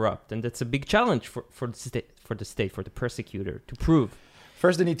is corrupt, and that's a big challenge for the state, for the persecutor to prove.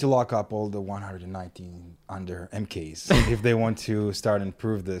 First, they need to lock up all the 119 under MKs if they want to start and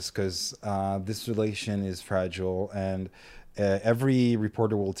prove this, because this relation is fragile, and every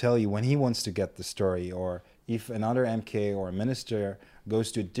reporter will tell you when he wants to get the story, or if another MK or a minister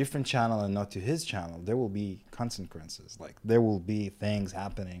goes to a different channel and not to his channel, there will be consequences. Like, there will be things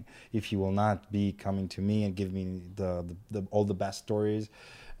happening if he will not be coming to me and give me all the best stories.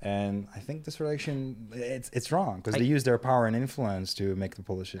 And I think this relation, it's wrong, because they use their power and influence to make the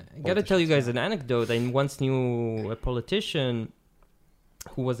politician. I got to tell you guys an anecdote. I once knew a politician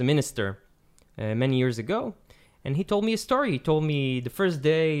who was a minister many years ago, and he told me a story. He told me the first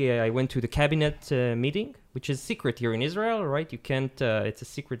day I went to the cabinet meeting, which is secret here in Israel, right? You can't, it's a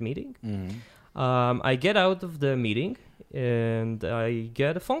secret meeting. Mm-hmm. I get out of the meeting and I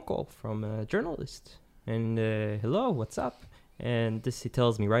get a phone call from a journalist. And hello, what's up? And he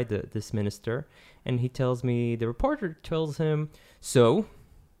tells me, right, this minister. And he tells me, the reporter tells him, so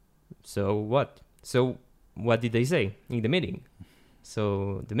what? So what did they say in the meeting?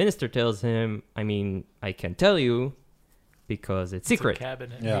 So the minister tells him, I mean, I can't tell you because it's secret. A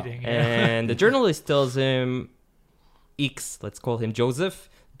cabinet meeting. And the journalist tells him, X, let's call him Joseph,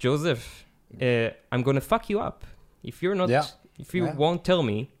 I'm going to fuck you up. If you're not, if you won't tell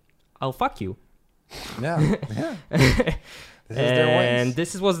me, I'll fuck you. Yeah. And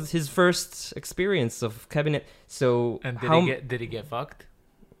this was his first experience of cabinet. So and did he get fucked?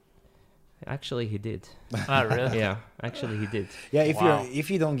 Actually, he did. Ah, really? Yeah, actually, he did. Yeah, if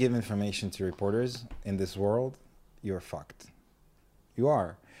you don't give information to reporters in this world, you're fucked. You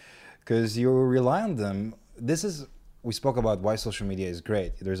are, because you rely on them. We spoke about why social media is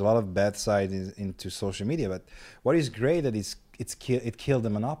great. There's a lot of bad sides into social media, but what is great that it killed the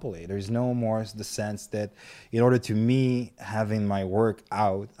monopoly. There's no more the sense that in order to me having my work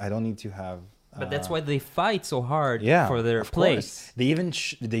out, I don't need to have. But that's why they fight so hard for their of place. Course. They even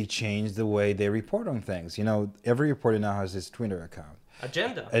they changed the way they report on things. Every reporter now has his Twitter account.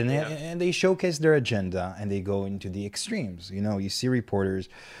 Agenda. And they showcase their agenda, and they go into the extremes. You see reporters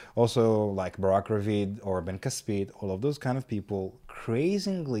also like Barak Ravid or Ben Caspit, all of those kind of people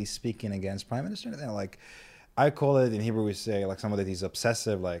crazily speaking against Prime Minister. Like, I call it, in Hebrew we say, like, somebody that is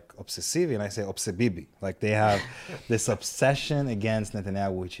obsessive, like obsessive, and I say obsebibi. Like, they have this obsession against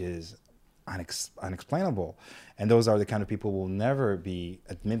Netanyahu, which is unexplainable. And those are the kind of people who will never be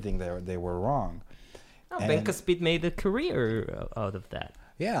admitting they were wrong. Ben Caspit made a career out of that.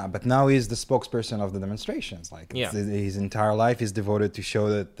 Yeah, but now he's the spokesperson of the demonstrations. Like, his entire life is devoted to show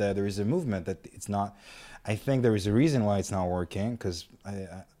that there is a movement, that it's not. I think there is a reason why it's not working, because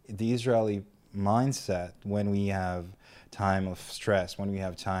the Israeli mindset, when we have time of stress, when we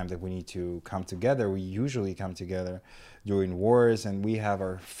have time that we need to come together, we usually come together during wars, and we have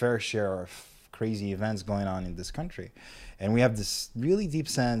our fair share of crazy events going on in this country. And we have this really deep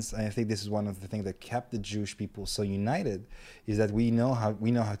sense, and I think this is one of the things that kept the Jewish people so united, is that we know how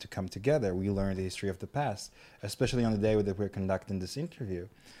to come together. We learn the history of the past, especially on the day that we're conducting this interview.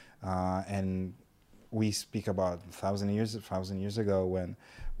 And we speak about 1,000 years ago, when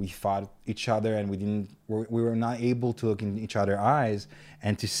we fought each other and we were not able to look in each other's eyes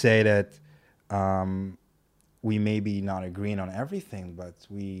and to say that we may be not agreeing on everything, but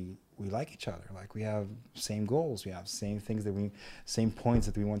we like each other. Like, we have same goals, we have same things same points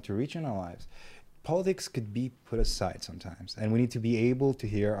that we want to reach in our lives. Politics could be put aside sometimes, and we need to be able to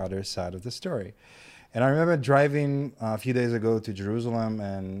hear other side of the story. And I remember driving a few days ago to Jerusalem,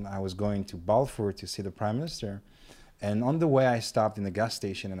 and I was going to Balfour to see the Prime Minister. And on the way, I stopped in the gas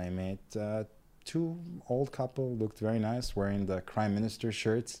station and I met two old couple, looked very nice, wearing the Prime Minister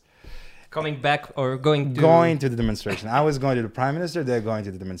shirts. Coming back or going to... Going to the demonstration. I was going to the Prime Minister, they're going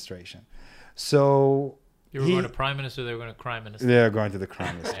to the demonstration. So... You were going to Prime Minister, they were going to Crime Minister. They're going to the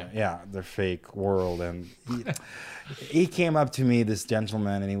Crime Minister. Yeah, the fake world. And he came up to me, this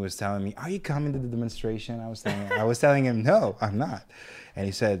gentleman, and he was telling me, "Are you coming to the demonstration?" I was telling him, "No, I'm not." And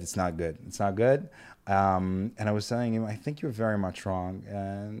he said, "It's not good. It's not good." And I was telling him, "I think you're very much wrong.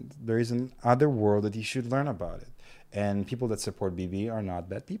 And there is an other world that you should learn about it. And people that support Bibi are not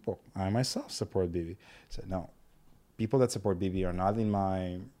bad people. I myself support Bibi." I said, "No, people that support Bibi are not in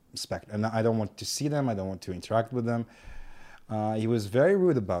my spectrum. And I don't want to see them. I don't want to interact with them." He was very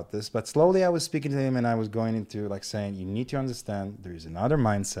rude about this, but slowly I was speaking to him and I was going into like saying, "You need to understand there is another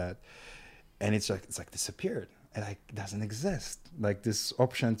mindset," and it's like disappeared. And like it doesn't exist. Like this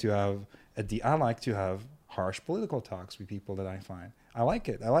option to have I like to have harsh political talks with people that I find. I like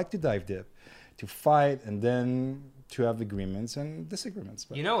it. I like to dive deep, to fight, and then to have agreements and disagreements.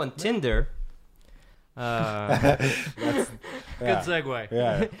 But, on Tinder. Good segue.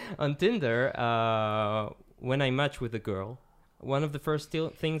 Yeah. On Tinder, when I match with a girl, one of the first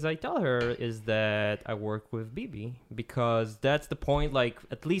things I tell her is that I work with Bibi, because that's the point. Like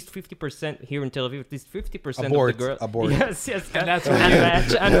at least 50% here in Tel Aviv, at least 50% of the girls. Abort. Yes. And that's what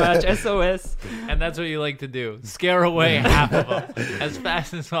unmatch, SOS. And that's what you like to do. Scare away half of them as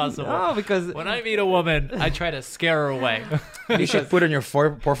fast as possible. No, because when I meet a woman, I try to scare her away. You should put on your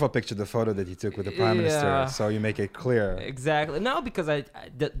profile picture the photo that you took with the Prime Minister, Yeah. so you make it clear. Exactly. No, because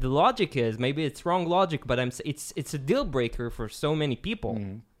the logic is, maybe it's wrong logic, but it's a deal breaker for so many people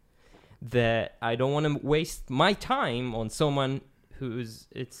that I don't want to waste my time on someone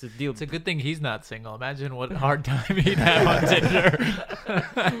it's a deal. It's a good thing he's not single. Imagine what hard time he'd have on Tinder.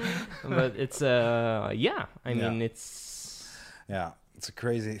 But it's I mean it's a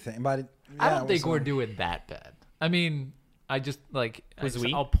crazy thing. But I don't think we're doing that bad. I mean, I just like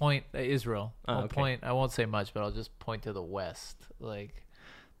I'll point Israel. Okay. I won't say much, but I'll just point to the West. Like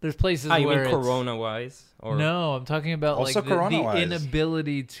there's places you where mean corona wise, or no, I'm talking about Also like the corona-wise.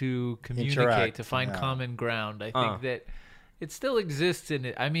 inability to communicate, Interact, to find yeah. common ground. I think that it still exists in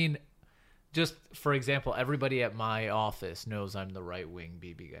it. I mean, just for example, everybody at my office knows I'm the right wing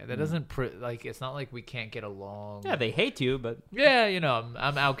BB guy. That doesn't like it's not like we can't get along. Yeah, they hate you, but Yeah,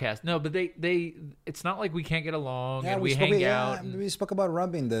 I'm outcast. No, but they it's not like we can't get along and we hang out. And, We spoke about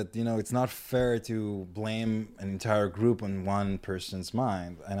Rabin that it's not fair to blame an entire group on one person's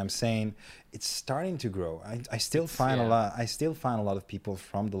mind, and I'm saying it's starting to grow. I still find a lot. I still find a lot of people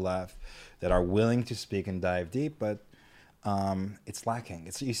from the left that are willing to speak and dive deep, but it's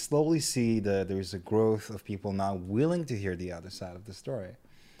lacking. You slowly see that there's a growth of people now willing to hear the other side of the story.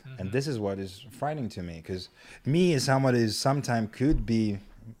 And this is what is frightening to me, because me as someone who sometimes could be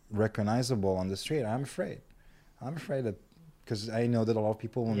recognizable on the street, I'm afraid that, because I know that a lot of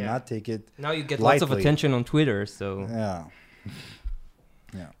people will not take it now you get lightly. lots of attention on Twitter, so Yeah.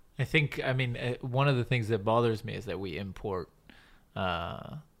 I think one of the things that bothers me is that we import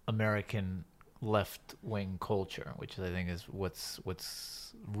American left-wing culture, which I think is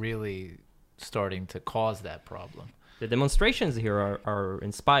what's really starting to cause that problem. the demonstrations here are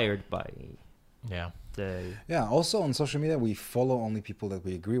inspired by the Also on social media, we follow only people that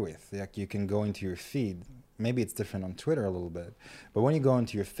we agree with. Like you can go into your feed. Maybe it's different on Twitter a little bit, but when you go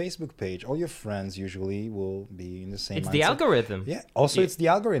into your Facebook page, all your friends usually will be in the same. It's mindset. the algorithm. Yeah. Also, it's the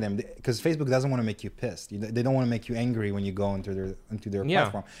algorithm, because Facebook doesn't want to make you pissed. They don't want to make you angry when you go into their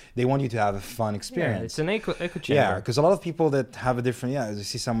platform. They want you to have a fun experience. Yeah, it's an echo chamber. Yeah, because a lot of people that have a different, they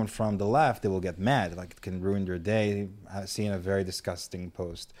see someone from the left, they will get mad. Like it can ruin their day. I've seen a very disgusting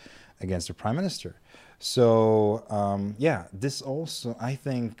post against the Prime Minister. So, this also, I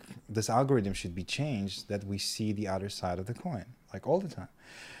think this algorithm should be changed, that we see the other side of the coin, like all the time.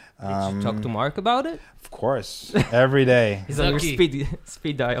 Did you talk to Mark about it? Of course, every day. He's on your Lucky.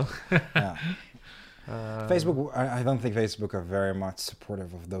 speed dial. Yeah. Facebook, I don't think Facebook are very much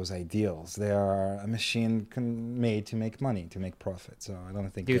supportive of those ideals. They are a machine made to make money, to make profit. So I don't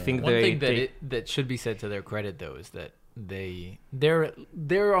think. Do you think One thing they that should be said to their credit, though, is that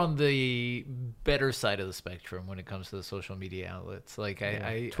they're on the better side of the spectrum when it comes to the social media outlets. Like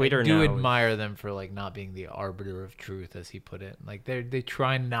I Twitter do now admire them for like not being the arbiter of truth, as he put it. Like they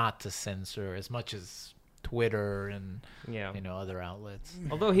try not to censor as much as Twitter and other outlets.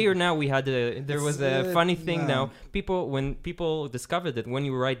 Although here now there was a funny thing now. When people discovered that when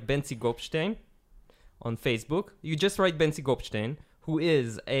you write Benzi Gopstein on Facebook, you just write Benzi Gopstein, who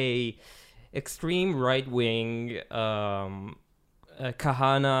is a extreme right-wing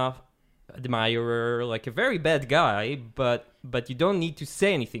Kahana admirer, like a very bad guy, but you don't need to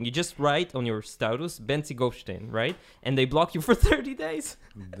say anything. You just write on your status Benzi Goldstein, right? And they block you for 30 days.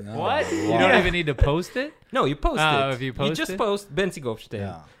 No. What? You Wow. don't even need to post it? No, you post Oh, it. if you post just it? post Benzi Goldstein.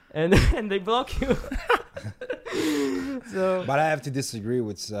 Yeah. And they block you. So But I have to disagree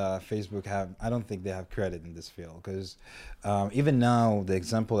with Facebook. I don't think they have credit in this field because even now, the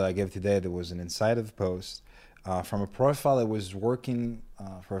example that I gave today, there was an insider post from a profile that was working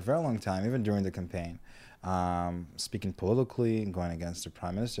for a very long time, even during the campaign, speaking politically, going against the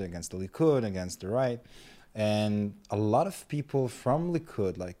prime minister, against the Likud, against the right. And a lot of people from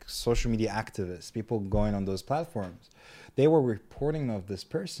Likud, like social media activists, people going on those platforms, they were reporting of this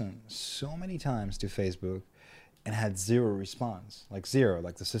person so many times to Facebook and had zero response, like zero,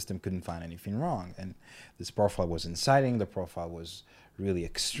 like the system couldn't find anything wrong. And this profile was inciting, the profile was really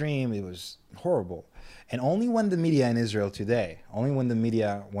extreme, it was horrible. And only when the media in Israel today, only when the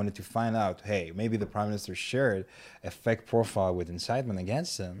media wanted to find out, hey, maybe the prime minister shared a fake profile with incitement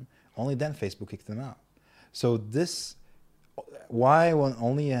against him, only then Facebook kicked them out. So this, why when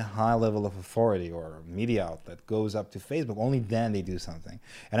only a high level of authority or media outlet goes up to Facebook, only then they do something.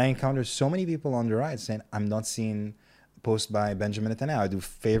 And I encounter so many people on the right saying, I'm not seeing post by Benjamin Netanyahu. I do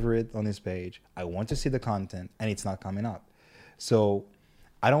favorite on his page. I want to see the content and it's not coming up. So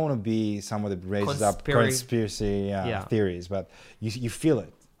I don't want to be someone that raises up conspiracy theories, but you feel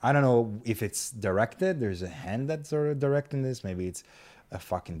it. I don't know if it's directed. There's a hand that's sort of directing this. Maybe it's a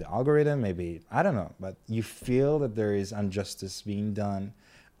fucking the algorithm. Maybe, I don't know. But you feel that there is injustice being done,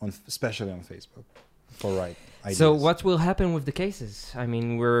 especially on Facebook, for right ideas. So what will happen with the cases? I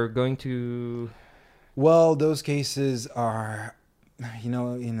mean, we're going to... Well, those cases are, in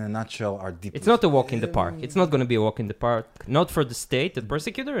a nutshell, are deeply... It's not a walk in the park. It's not going to be a walk in the park. Not for the state, the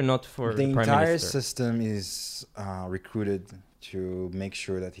persecutor, and not for the prime entire minister. system is recruited to make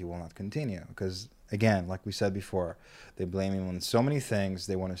sure that he will not continue. Because, again, like we said before, they blame him on so many things.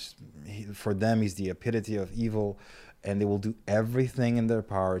 They want to... For them, he's the epitome of evil, and they will do everything in their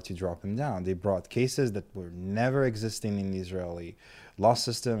power to drop him down. They brought cases that were never existing in the Israeli law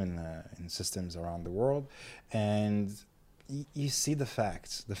system and in systems around the world. And you see the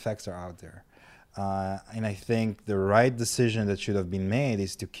facts. The facts are out there. And I think the right decision that should have been made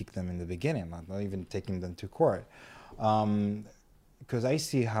is to kick them in the beginning, not even taking them to court. Because I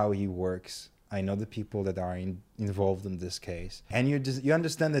see how he works. I know the people that are involved in this case. And you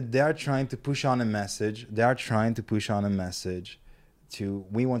understand that they are trying to push on a message. They are trying to push on a message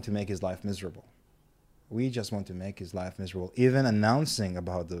we want to make his life miserable. We just want to make his life miserable. Even announcing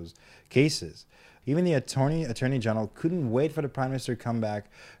about those cases. Even the attorney general couldn't wait for the prime minister to come back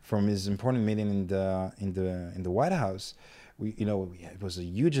from his important meeting in the White House. It was a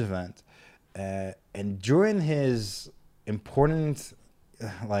huge event, and during his important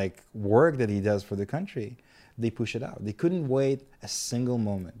work that he does for the country, they push it out. They couldn't wait a single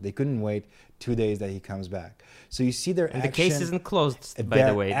moment. They couldn't wait 2 days that he comes back. So you see their and action. The case isn't closed, by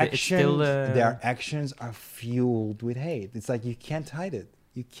the way. It's still, their actions are fueled with hate. It's like you can't hide it.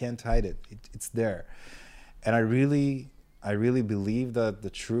 You can't hide it. It's there. And I really believe that the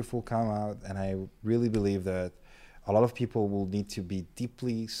truth will come out, and I really believe that a lot of people will need to be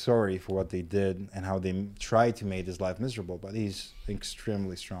deeply sorry for what they did and how they tried to make his life miserable. But he's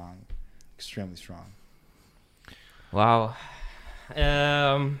extremely strong. Extremely strong. Wow.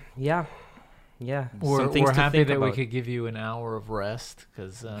 Yeah. We're happy that we could give you an hour of rest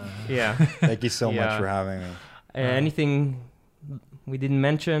because yeah. Thank you so much for having me. Anything we didn't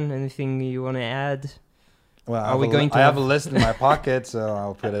mention? Anything you want to add? Well, I have a list in my pocket, so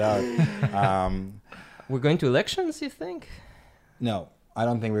I'll put it out. We're going to elections, you think? No, I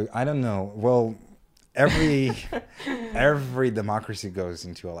don't think I don't know. Well, every democracy goes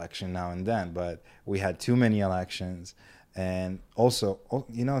into election now and then, but we had too many elections, and also,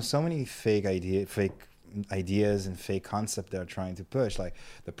 so many fake ideas and fake concepts they're trying to push. Like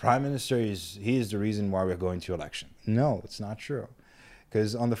the prime minister is the reason why we're going to election. No, it's not true,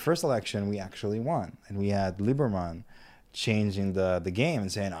 because on the first election we actually won, and we had Lieberman changing the game and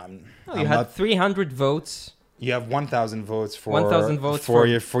saying, you had 300 votes. You have 1,000 votes for 1,000 votes for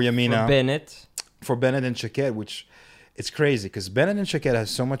Yamina. For Bennett. For Bennett and Shaked, which it's crazy because Bennett and Shaked has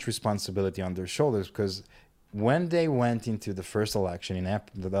so much responsibility on their shoulders, because when they went into the first election,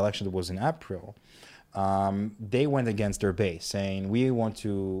 the election that was in April, they went against their base, saying we want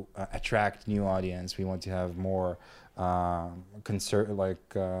to attract new audience. We want to have more not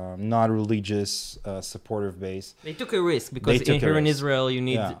religious supportive base. They took a risk because here in Israel you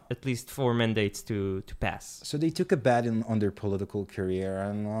need at least 4 mandates to pass. So they took a bet on their political career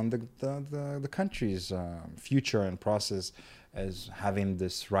and on the country's future and process as having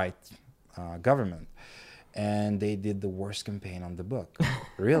this right government. And they did the worst campaign on the book.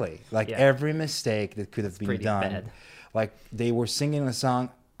 Really. Like Yeah. every mistake that could have been pretty done. bad. Like they were singing a song,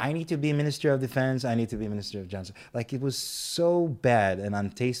 I need to be Minister of Defense, I need to be Minister of Justice. Like it was so bad and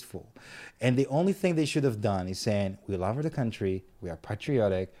untasteful. And the only thing they should have done is saying, we love the country, we are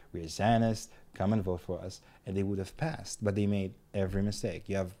patriotic, we are Zionists, come and vote for us. And they would have passed. But they made every mistake.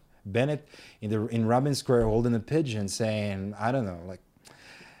 You have Bennett in Robin Square holding a pigeon saying, I don't know, like,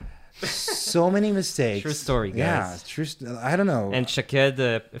 so many mistakes. True story, guys. Yeah, I don't know. And Shaked,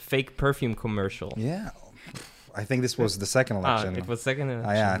 a fake perfume commercial. Yeah. I think this was the second election. It was second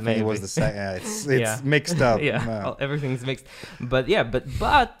election. Yeah, I think it was the second. Yeah, it's Yeah. mixed up. Yeah, well, everything's mixed. But yeah, but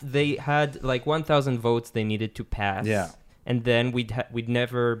they had like 1,000 votes they needed to pass. Yeah. And then we'd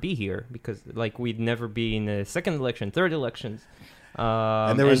never be here because like we'd never be in a second election, third elections.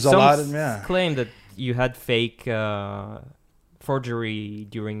 And there was a some lot of claim that you had fake forgery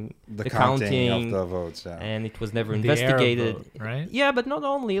during the counting counting of the votes. Yeah. and it was never The Arab investigated. vote, right? Yeah, but not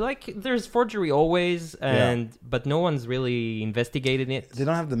only like there's forgery always, but no one's really investigated it. They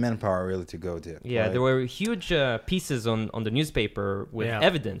don't have the manpower really to go to. Yeah, Like, there were huge pieces on the newspaper with Yeah.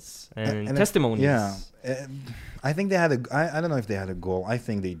 evidence and and testimonies. Yeah, I think they had I don't know if they had a goal. I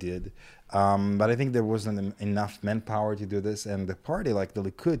think they did, but I think there wasn't enough manpower to do this. And the party, like the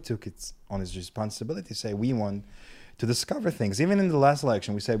Likud, took it on its responsibility to say we want to discover things. Even in the last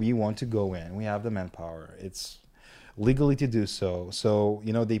election, we said we want to go in. We have the manpower. It's legally to do so. So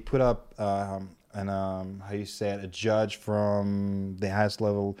they put up a judge from the highest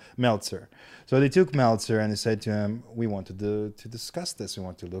level, Meltzer. So they took Meltzer and they said to him, we want to discuss this. We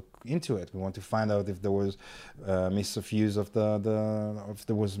want to look into it. We want to find out if there was misuse of if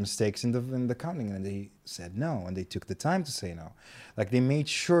there was mistakes in the counting. And they said no, and they took the time to say no. Like they made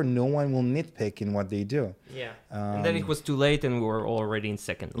sure no one will nitpick in what they do. Yeah. And then it was too late, and we were already in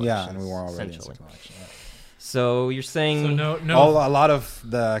second election. Yeah, and we were already in essentially. second election. Yeah. So you're saying So no. A lot of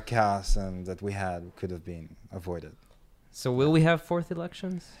the chaos that we had could have been avoided. So will we have fourth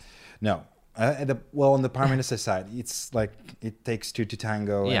elections? No. On the prime minister side, it's like it takes two to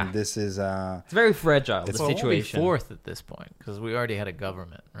tango, Yeah. and this is It's very fragile, the Well, it won't be situation. fourth at this point because we already had a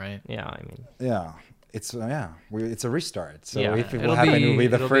government, right? Yeah, I mean, it's it's a restart. So Yeah. if it will happen, it will be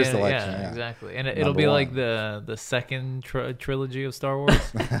the first election. Yeah, Yeah. exactly. And it'll Number be one. like the second trilogy of Star Wars,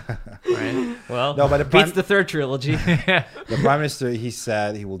 right? well, No, but the beats prime, the third trilogy. the prime minister, he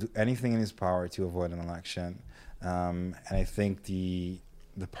said he will do anything in his power to avoid an election, and I think the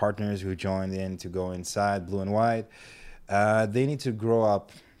partners who joined in to go inside, blue and white, they need to grow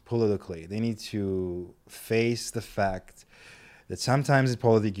up politically. They need to face the fact that sometimes in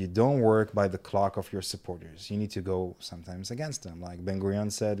politics you don't work by the clock of your supporters. You need to go sometimes against them. Like Ben-Gurion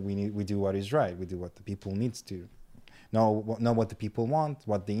said, we do what is right. We do what the people needs to. Know what the people want,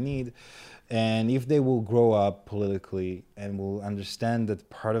 what they need. And if they will grow up politically and will understand that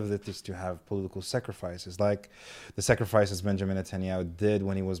part of it is to have political sacrifices, like the sacrifices Benjamin Netanyahu did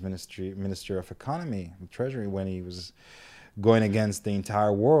when he was Minister of Economy and Treasury, when he was going against the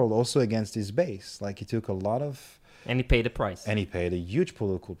entire world, also against his base. Like he took a lot of... And he paid the price. And he paid a huge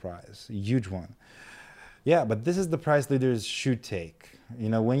political price, a huge one. Yeah, but this is the price leaders should take.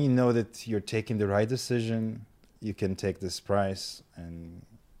 When you know that you're taking the right decision, you can take this price, and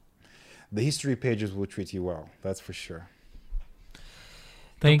the history pages will treat you well. That's for sure.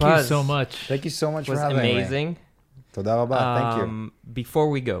 Thank you Topaz. so much. Thank you so much It was for having me. amazing. Toda rabba. Thank you. Before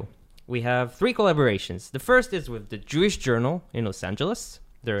we go, we have 3 collaborations. The first is with the Jewish Journal in Los Angeles.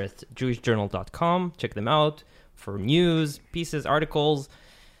 They're at jewishjournal.com. Check them out for news, pieces, articles,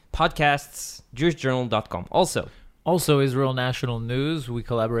 podcasts, jewishjournal.com. Also, Israel National News. We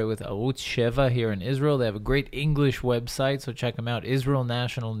collaborate with Arutz Sheva here in Israel. They have a great English website, so check them out,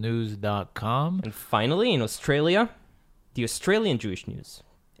 israelnationalnews.com. and finally, in Australia, the Australian Jewish News,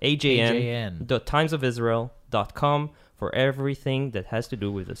 AJN.timesofisrael.com for everything that has to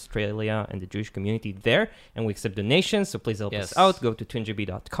do with Australia and the Jewish community there. And we accept donations, so please help us out. Go to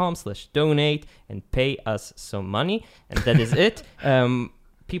twinjb.com/donate and pay us some money. And that is it.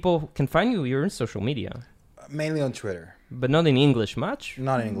 People can find you. You're in social media. Mainly on Twitter. But not in English much.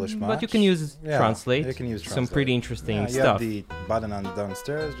 Not in English much. But you can use Translate. You can use Some Translate. pretty interesting You stuff. have the button on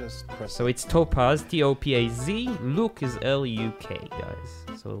downstairs. Just press So it. it's Topaz, Topaz. Luke is Luk,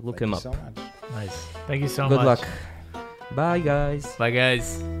 guys. So look Thank him you up. so much. Nice. Thank you so Good much. luck. Bye, guys. Bye,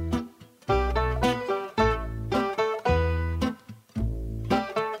 guys.